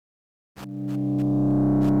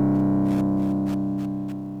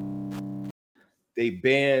They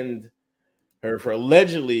banned her for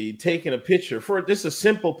allegedly taking a picture for this a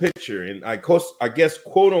simple picture, and I guess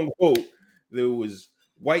quote unquote there was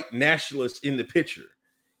white nationalists in the picture.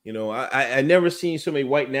 You know, I never seen so many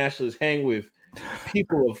white nationalists hang with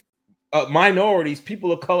people of minorities,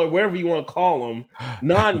 people of color, wherever you want to call them,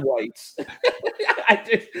 non-whites.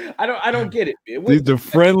 I don't get it, man. These the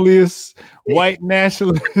friendliest white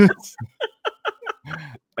nationalists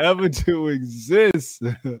ever to exist.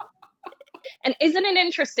 And isn't it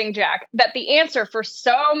interesting, Jack, that the answer for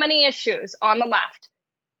so many issues on the left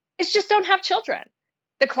is just don't have children.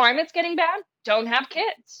 The climate's getting bad, don't have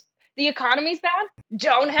kids. The economy's bad,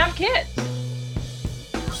 don't have kids.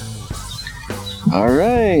 All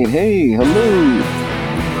right, hey, hello.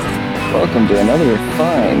 Welcome to another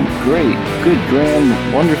fine, great, good,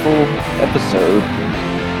 grand, wonderful episode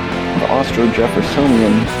of the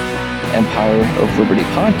Austro-Jeffersonian Empire of Liberty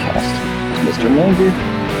podcast. Mr. Manger.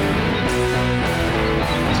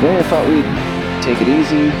 Today I thought we'd take it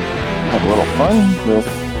easy, have a little fun with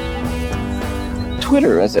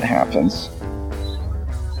Twitter as it happens.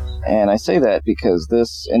 And I say that because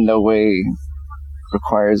this in no way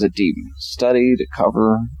requires a deep study to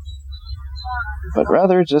cover, but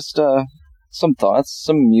rather just some thoughts,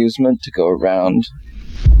 some amusement to go around.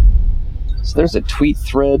 So there's a tweet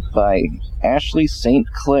thread by Ashley St.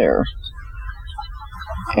 Clair,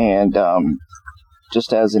 and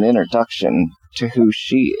just as an introduction to who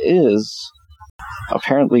she is,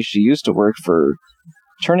 apparently she used to work for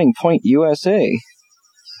Turning Point USA.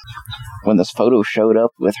 When this photo showed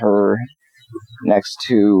up with her next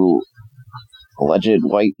to alleged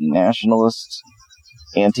white nationalist,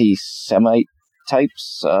 anti-Semite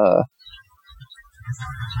types,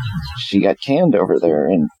 she got canned over there,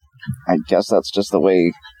 and I guess that's just the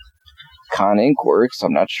way Con Inc. works.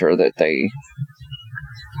 I'm not sure that they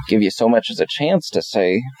give you so much as a chance to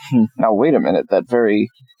say, now wait a minute, that very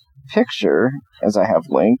picture, as I have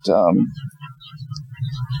linked,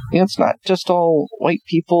 it's not just all white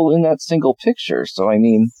people in that single picture, so I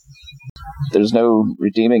mean, there's no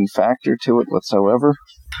redeeming factor to it whatsoever.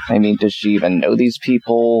 I mean, does she even know these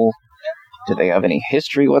people? Do they have any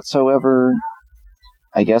history whatsoever?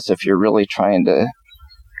 I guess if you're really trying to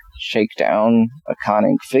shake down a Con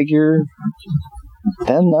Inc. figure,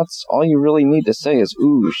 then that's all you really need to say is,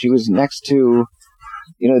 ooh, she was next to,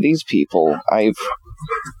 these people. I've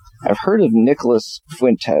heard of Nicholas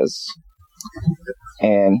Fuentes,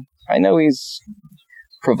 and I know he's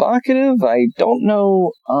provocative. I don't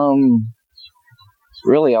know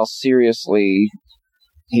really how seriously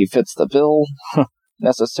he fits the bill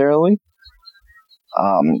necessarily.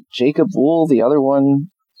 Jacob Wool, the other one,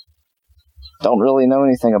 don't really know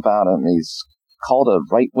anything about him. He's called a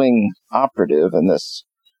right-wing operative in this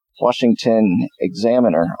Washington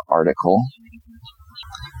Examiner article.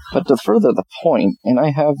 But to further the point, and I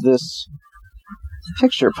have this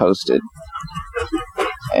picture posted,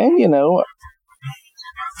 and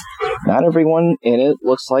not everyone in it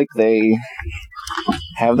looks like they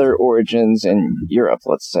have their origins in Europe,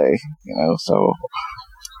 let's say, so,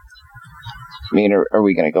 I mean, are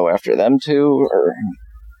we going to go after them too, or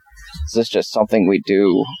is this just something we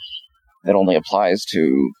do that only applies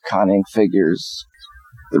to Con Inc. figures?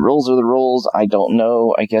 The rules are the rules. I don't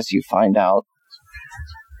know. I guess you find out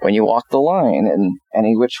when you walk the line in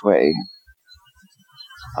any which way.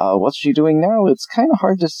 What's she doing now? It's kind of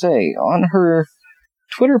hard to say. On her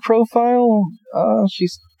Twitter profile, she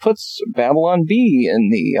puts Babylon Bee in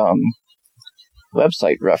the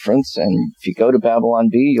website reference, and if you go to Babylon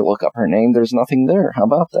Bee, you look up her name, there's nothing there. How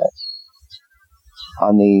about that?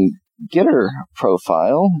 On the Getter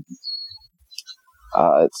profile,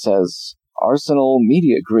 it says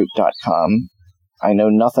arsenalmediagroup.com. I know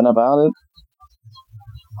nothing about it.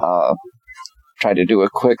 Try to do a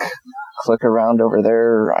quick click around over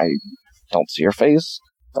there. I don't see her face.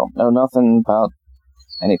 Don't know nothing about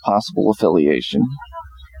any possible affiliation.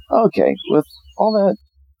 Okay, with all that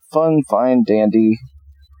fun, fine, dandy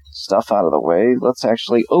stuff out of the way, let's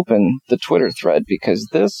actually open the Twitter thread, because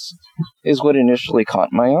this is what initially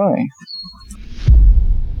caught my eye.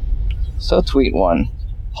 So tweet 1.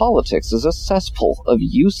 Politics is a cesspool of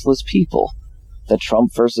useless people. The Trump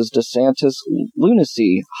versus DeSantis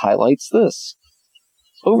lunacy highlights this.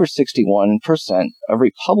 Over 61% of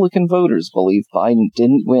Republican voters believe Biden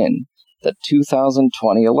didn't win the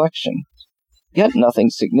 2020 election. Yet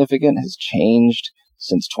nothing significant has changed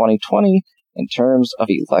since 2020 in terms of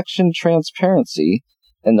election transparency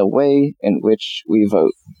and the way in which we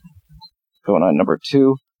vote. Going on number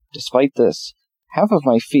 2, despite this, half of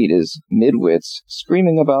my feed is midwits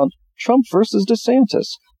screaming about Trump versus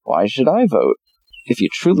DeSantis, Why should I vote? If you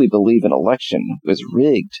truly believe an election was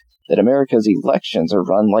rigged, that America's elections are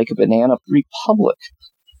run like a banana republic,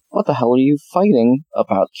 what the hell are you fighting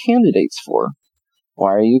about candidates for?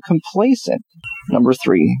 Why are you complacent? Number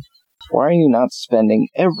 3, why are you not spending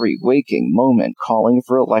every waking moment calling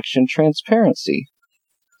for election transparency?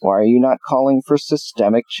 Why are you not calling for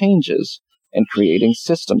systemic changes and creating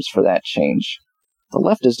systems for that change? The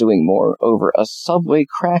left is doing more over a subway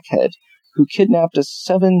crackhead who kidnapped a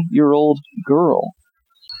 7-year-old girl.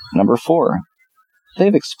 Number 4,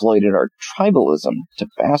 they've exploited our tribalism to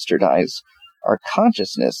bastardize our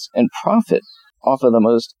consciousness and profit off of the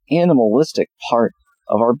most animalistic part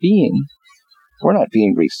of our being. We're not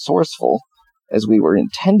being resourceful as we were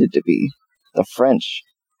intended to be. The French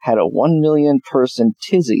had a 1 million person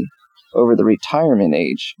tizzy over the retirement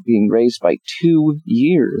age being raised by 2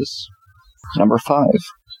 years. Number 5,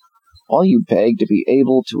 while you beg to be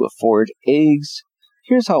able to afford eggs,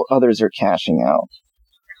 here's how others are cashing out.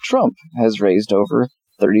 Trump has raised over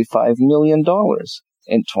 $35 million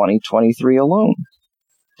in 2023 alone.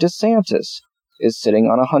 DeSantis is sitting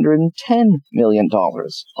on $110 million,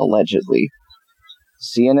 allegedly.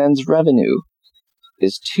 CNN's revenue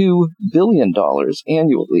is $2 billion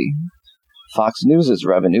annually. Fox News'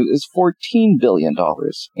 revenue is $14 billion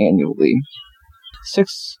annually.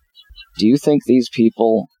 6, do you think these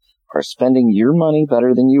people are spending your money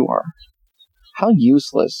better than you are? How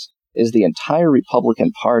useless is the entire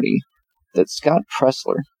Republican Party that Scott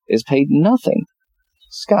Pressler is paid nothing?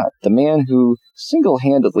 Scott, the man who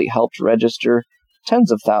single-handedly helped register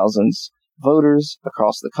tens of thousands voters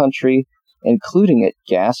across the country, including at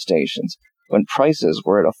gas stations when prices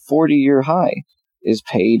were at a 40-year high, is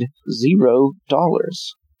paid $0.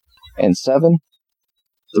 And 7,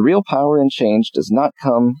 the real power and change does not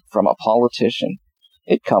come from a politician.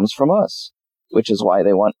 It comes from us, which is why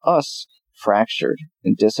they want us fractured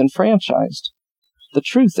and disenfranchised. The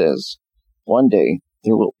truth is, one day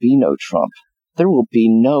there will be no Trump. There will be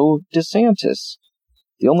no DeSantis.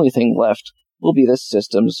 The only thing left will be the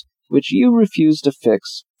systems which you refuse to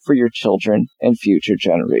fix for your children and future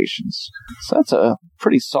generations. So that's a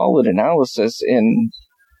pretty solid analysis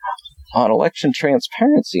on election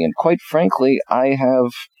transparency, and quite frankly, I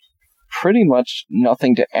have pretty much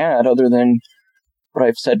nothing to add other than what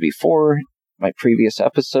I've said before, my previous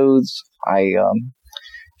episodes.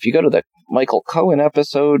 If you go to the Michael Cohen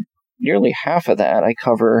episode, nearly half of that I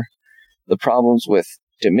cover the problems with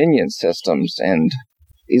Dominion systems, and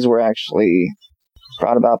these were actually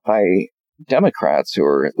brought about by Democrats who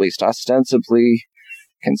are at least ostensibly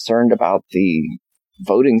concerned about the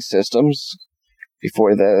voting systems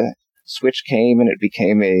before the switch came and it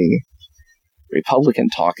became a Republican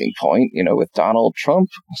talking point, with Donald Trump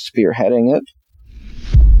spearheading it.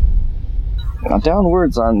 Now,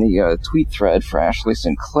 downwards on the tweet thread for Ashley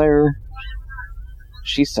Sinclair,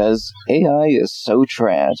 she says, AI is so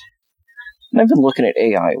trad. And I've been looking at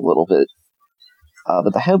AI a little bit,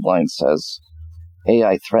 but the headline says,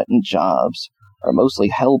 AI-threatened jobs are mostly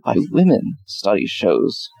held by women, study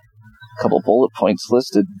shows. A couple bullet points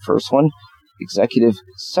listed. First one, executive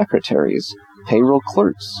secretaries, payroll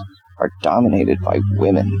clerks are dominated by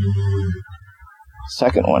women.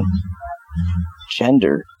 Second one,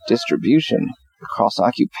 gender distribution across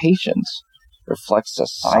occupations reflects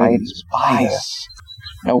society's bias.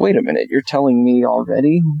 Now, wait a minute, you're telling me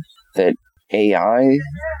already that AI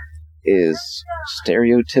is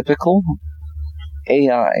stereotypical?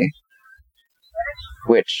 AI,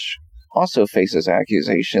 which also faces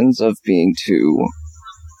accusations of being too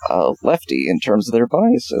lefty in terms of their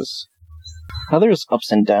biases. Now, there's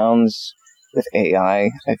ups and downs with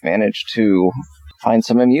AI. I've managed to find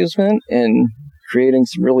some amusement in creating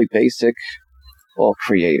some really basic,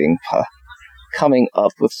 coming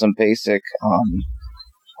up with some basic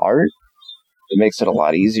art. It makes it a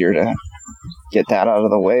lot easier to get that out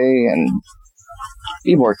of the way and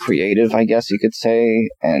be more creative, I guess you could say,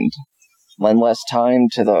 and lend less time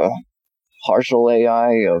to the partial AI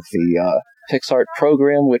of the PixArt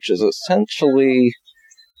program, which is essentially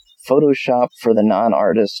Photoshop for the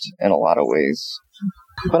non-artist in a lot of ways.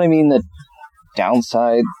 But I mean, the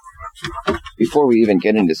downside, before we even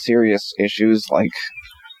get into serious issues like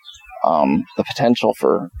the potential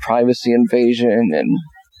for privacy invasion and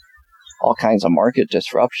all kinds of market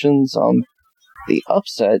disruptions, the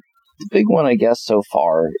upset, the big one, I guess, so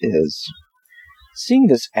far is seeing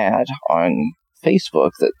this ad on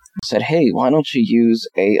Facebook that said, hey, why don't you use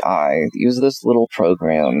AI, use this little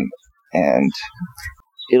program, and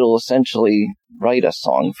it'll essentially write a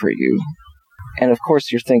song for you. And of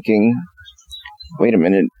course you're thinking, wait a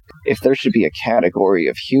minute, if there should be a category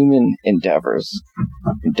of human endeavors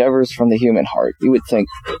from the human heart, you would think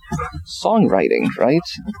songwriting, right?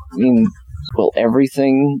 I mean, will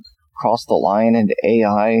everything cross the line into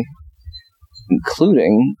AI,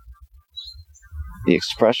 including the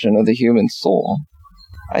expression of the human soul?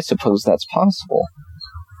 I suppose that's possible.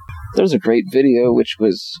 There's a great video which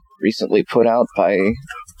was recently put out by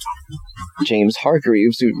James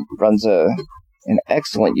Hargreaves, who runs an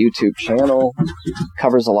excellent YouTube channel,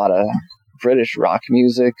 covers a lot of British rock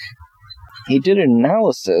music. He did an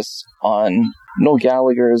analysis on Noel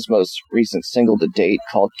Gallagher's most recent single to date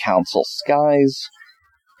called Council Skies,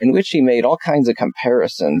 in which he made all kinds of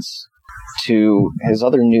comparisons to his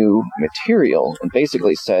other new material and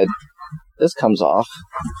basically said, this comes off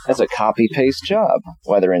as a copy-paste job,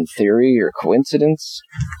 whether in theory or coincidence.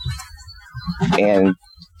 And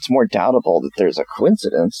it's more doubtable that there's a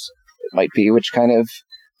coincidence. It might be which kind of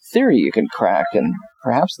theory you can crack, and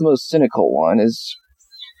perhaps the most cynical one is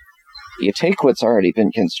you take what's already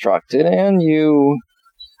been constructed and you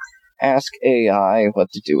ask AI what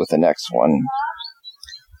to do with the next one.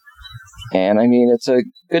 And I mean, it's a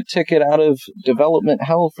good ticket out of development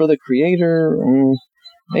hell for the creator.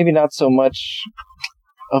 Maybe not so much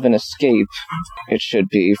of an escape it should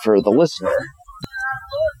be for the listener.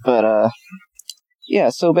 But, yeah,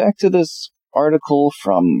 so back to this article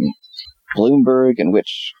from Bloomberg, in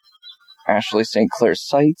which Ashley St. Clair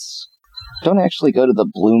cites. Don't actually go to the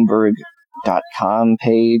Bloomberg.com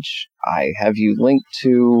page. I have you linked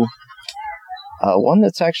to one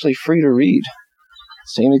that's actually free to read.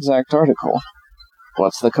 Same exact article.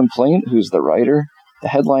 What's the complaint? Who's the writer? The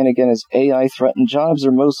headline again is AI-threatened jobs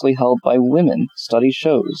are mostly held by women, study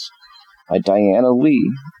shows, by Diana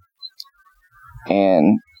Lee.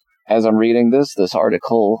 And as I'm reading this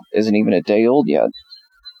article isn't even a day old yet.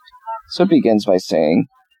 So it begins by saying,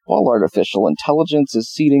 while artificial intelligence is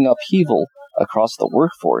seeding upheaval across the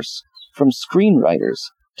workforce, from screenwriters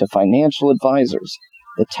to financial advisors,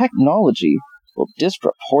 the technology will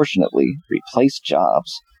disproportionately replace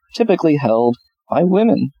jobs typically held by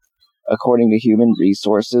women, according to human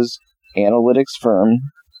resources analytics firm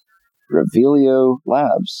Revelio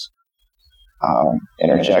Labs.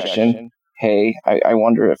 Interjection. Hey, I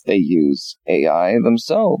wonder if they use AI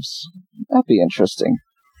themselves. That'd be interesting.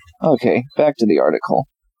 Okay, back to the article.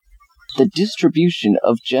 The distribution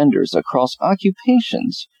of genders across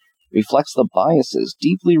occupations reflects the biases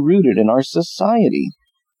deeply rooted in our society,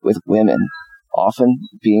 with women often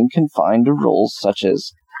being confined to roles such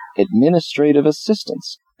as administrative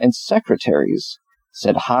assistants and secretaries,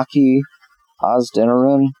 said Haki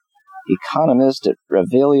Ozdeniran, economist at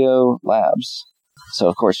Revelio Labs. So,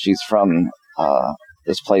 of course, she's from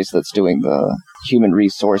this place that's doing the human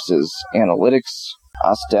resources analytics.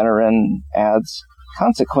 Ozdeniran adds,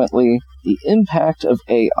 consequently, the impact of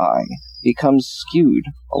AI becomes skewed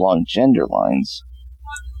along gender lines.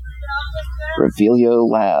 Revelio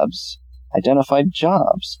Labs identified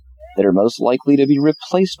jobs that are most likely to be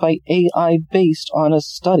replaced by AI based on a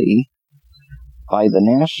study by the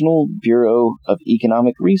National Bureau of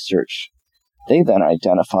Economic Research. They then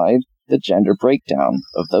identified the gender breakdown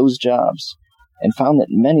of those jobs and found that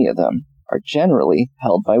many of them are generally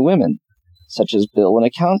held by women, such as bill and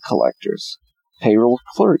account collectors, payroll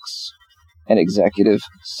clerks, and executive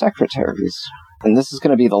secretaries. And this is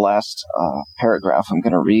going to be the last paragraph I'm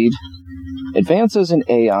going to read. Advances in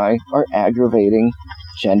AI are aggravating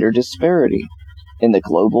gender disparity in the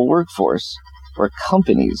global workforce, where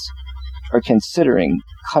companies are considering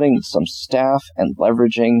cutting some staff and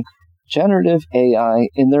leveraging generative AI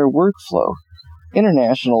in their workflow.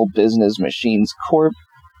 International Business Machines Corp.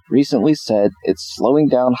 recently said it's slowing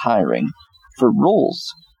down hiring for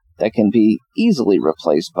roles that can be easily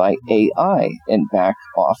replaced by AI in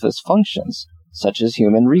back-office functions, such as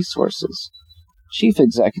human resources. Chief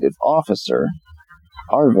Executive Officer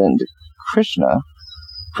Arvind Krishna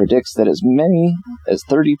predicts that as many as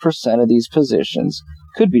 30% of these positions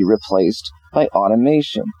could be replaced by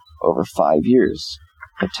automation over 5 years,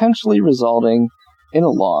 potentially resulting in a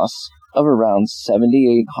loss of around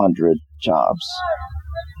 7,800 jobs.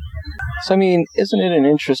 So, I mean, isn't it an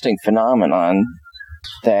interesting phenomenon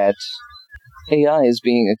that AI is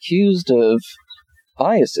being accused of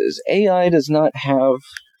biases? AI does not have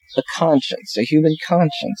a conscience, a human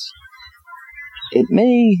conscience. It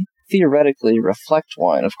may theoretically reflect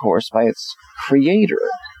one, of course, by its creator.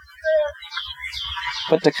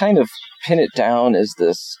 But to kind of pin it down as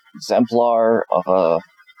this exemplar of a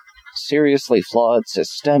seriously flawed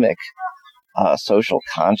systemic social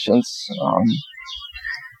conscience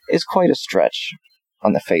is quite a stretch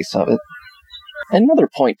on the face of it. Another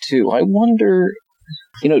point, too, I wonder,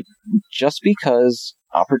 just because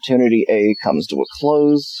Opportunity A comes to a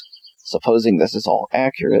close. Supposing this is all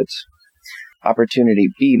accurate, Opportunity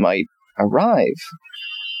B might arrive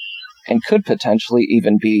and could potentially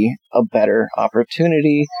even be a better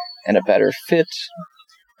opportunity and a better fit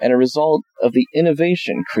and a result of the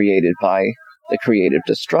innovation created by the creative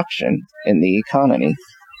destruction in the economy.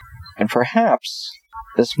 And perhaps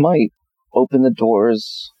this might open the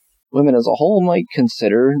doors. Women as a whole might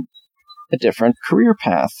consider a different career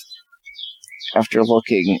path after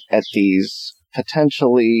looking at these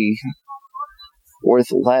potentially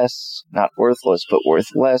worth less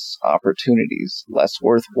opportunities, less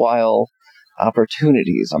worthwhile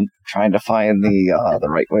opportunities. I'm trying to find the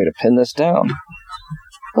right way to pin this down,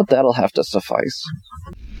 but that'll have to suffice.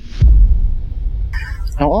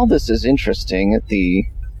 Now, all this is interesting at the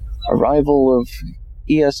arrival of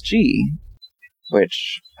ESG,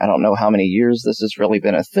 which I don't know how many years this has really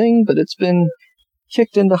been a thing, but it's been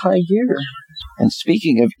kicked into high gear. And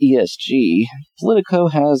speaking of ESG, Politico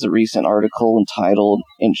has a recent article entitled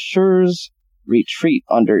Insurers Retreat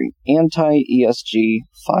Under Anti-ESG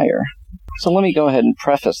Fire. So let me go ahead and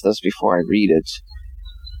preface this before I read it.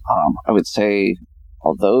 I would say,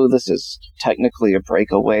 although this is technically a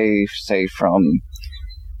breakaway, say, from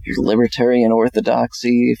your libertarian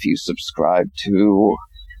orthodoxy, if you subscribe to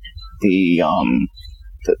the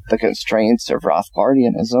constraints of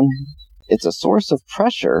Rothbardianism, it's a source of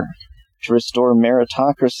pressure to restore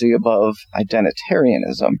meritocracy above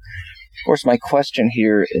identitarianism. Of course, my question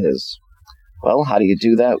here is, well, how do you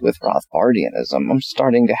do that with Rothbardianism? I'm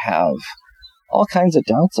starting to have all kinds of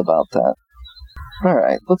doubts about that. All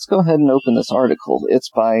right, let's go ahead and open this article. It's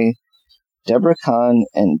by Deborah Kahn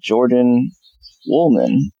and Jordan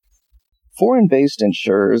Woolman. Foreign-based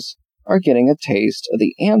insurers are getting a taste of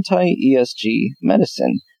the anti-ESG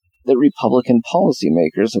medicine that Republican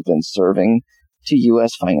policymakers have been serving to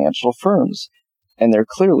U.S. financial firms, and they're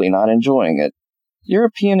clearly not enjoying it.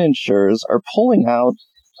 European insurers are pulling out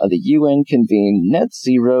of the UN-convened Net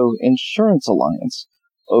Zero Insurance Alliance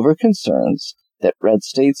over concerns that red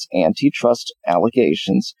states' antitrust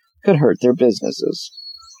allegations could hurt their businesses.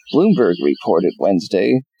 Bloomberg reported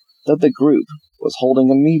Wednesday that the group was holding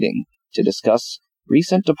a meeting to discuss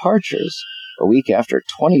recent departures a week after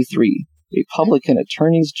 23 Republican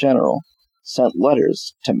attorneys general sent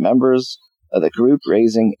letters to members of the group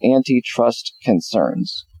raising antitrust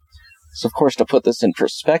concerns. So, of course, to put this in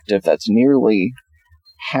perspective, that's nearly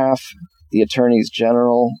half the attorneys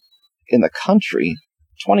general in the country,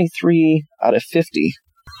 23 out of 50.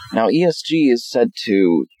 Now, ESG is said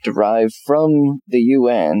to derive from the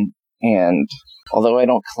UN, and although I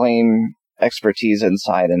don't claim expertise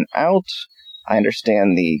inside and out, I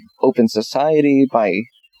understand the Open Society by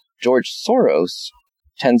George Soros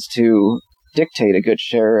tends to dictate a good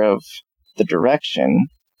share of the direction.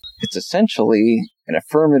 It's essentially an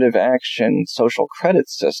affirmative action social credit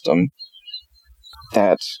system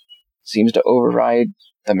that seems to override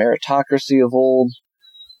the meritocracy of old,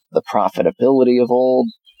 the profitability of old,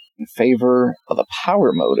 in favor of the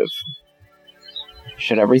power motive.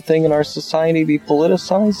 Should everything in our society be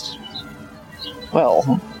politicized?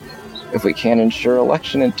 Well, if we can't ensure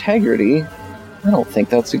election integrity, I don't think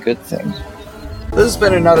that's a good thing. This has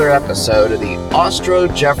been another episode of the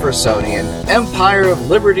Austro-Jeffersonian Empire of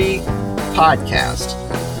Liberty podcast.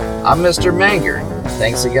 I'm Mr. Manger.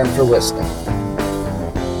 Thanks again for listening.